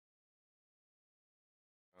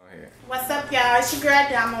What's up, y'all? It's your girl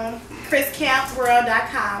Damo,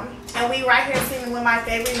 ChrisCampWorld.com, and we right here sitting with my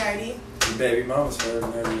favorite nerdy. Your baby mama's favorite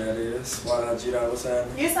nerdy, that is. Ydot, what's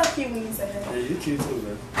happening? You're so cute when you say that. Yeah, you cute too,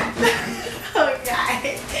 man. Oh,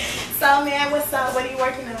 God. So, man, what's up? What are you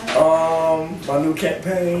working on? My new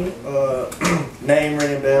campaign, Name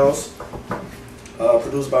Ringing Bells,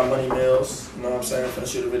 produced by Money Mills. You know what I'm saying? Finna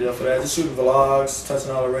shoot a video for that. Just shooting vlogs,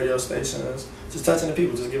 touching all the radio stations, just touching the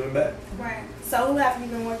people, just giving back. Right. So, who have you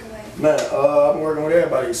been working with? Man, I've been working with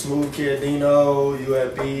everybody. Smooth Kid Dino,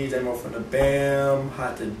 UFB, J-Mo from the BAM,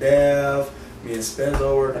 Hot to Dev. Me and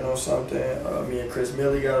Spenzo working on something. Me and Chris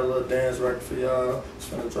Millie got a little dance record for y'all. It's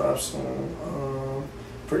gonna drop soon.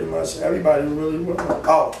 Pretty much everybody really working.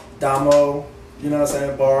 Oh, Damo, you know what I'm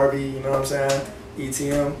saying? Barbie, you know what I'm saying?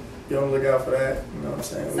 ETM, be on the lookout for that. You know what I'm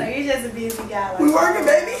saying? So you're just a busy guy. Like we working,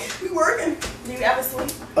 baby. We working. Do you ever sleep?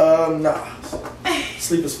 Nah.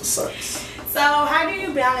 Sleep is for sucks. So how do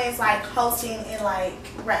you balance like hosting and like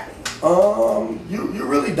rapping? You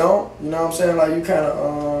really don't. You know what I'm saying? Like you kind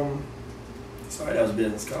of sorry, that was a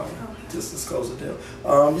business call. Okay. Just to close the deal.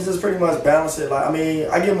 You just pretty much balance it. Like I mean,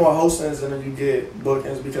 I get more hostings than you get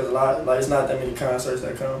bookings because a lot like it's not that many concerts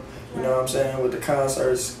that come. You know what I'm saying? With the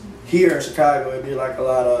concerts here in Chicago, it'd be like a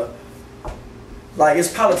lot of like it's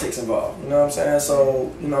politics involved. You know what I'm saying?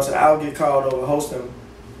 So you know what I'm saying? I'll get called over hosting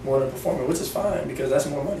more than performing, which is fine because that's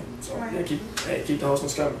more money. So right. Yeah, keep the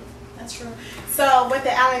hostings coming. That's true. So with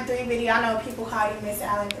the Allen 3 video, I know people call you Miss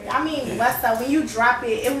Allen 3. I mean, yeah. What's up? When you drop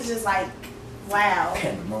it, it was just like, wow.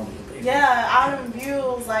 Pandemonium, baby. Yeah, all them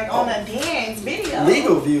views like on a dance video.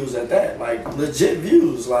 Legal views at that, like legit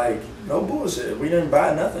views, like no bullshit. We didn't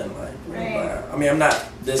buy nothing. Like, we didn't buy, I mean, I'm not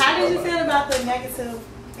this. How did you feel about the negative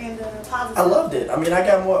and the positive? I loved it. I mean, I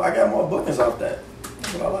got more bookings off that.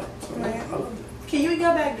 That's what I like. So, right. I loved it. Can you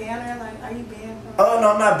go back down there? Like, are you banned? Oh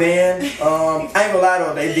no, I'm not banned. I ain't gonna lie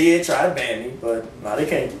though, they did try to ban me, but no, they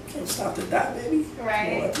can't stop the die, baby.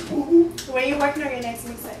 Right. When you working on your next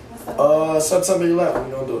mixtape? What's up? September 11th,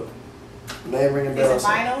 we gonna do it. Name Ringing Bells. Is it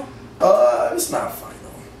final? It's not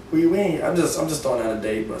final. We ain't. I'm just throwing out a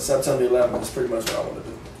date, but September 11th is pretty much what I want to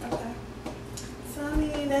do. Okay. So I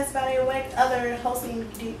mean, that's about it. What other hosting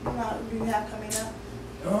do you have coming up?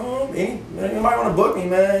 Anybody want to book me,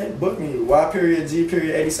 man? Book me.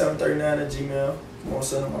 Y.G.8739 at Gmail. You want to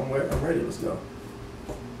send them? I'm ready. Let's go.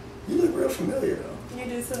 You look real familiar though. You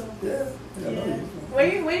do too. Yeah. I know you. Where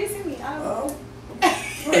you see me? I don't know.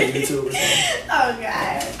 YouTube or something. Oh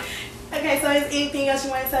God. Okay, so is anything else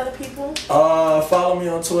you want to tell the people? Follow me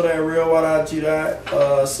on Twitter at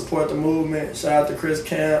RealWhyNotYdot. Support the movement. Shout out to Chris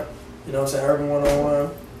Camp. You know what I'm saying? Urban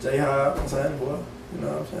 101. J Hop. I'm saying, boy. You know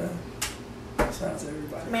what I'm saying? Shout out to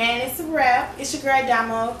everybody. Man, it's a wrap. It's your girl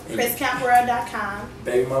Damo, ChrisCampWorld.com.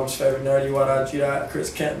 Baby mama's favorite nerdy, Ydot.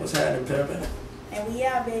 Chris Camp was happening, pimping. And we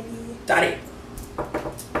out, baby. Daddy.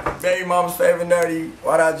 Baby mama's favorite nerdy,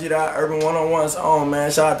 Ydot. Urban 101's on,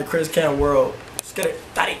 man. Shout out to Chris Camp World. Let's get it.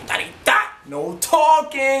 Daddy. No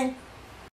talking.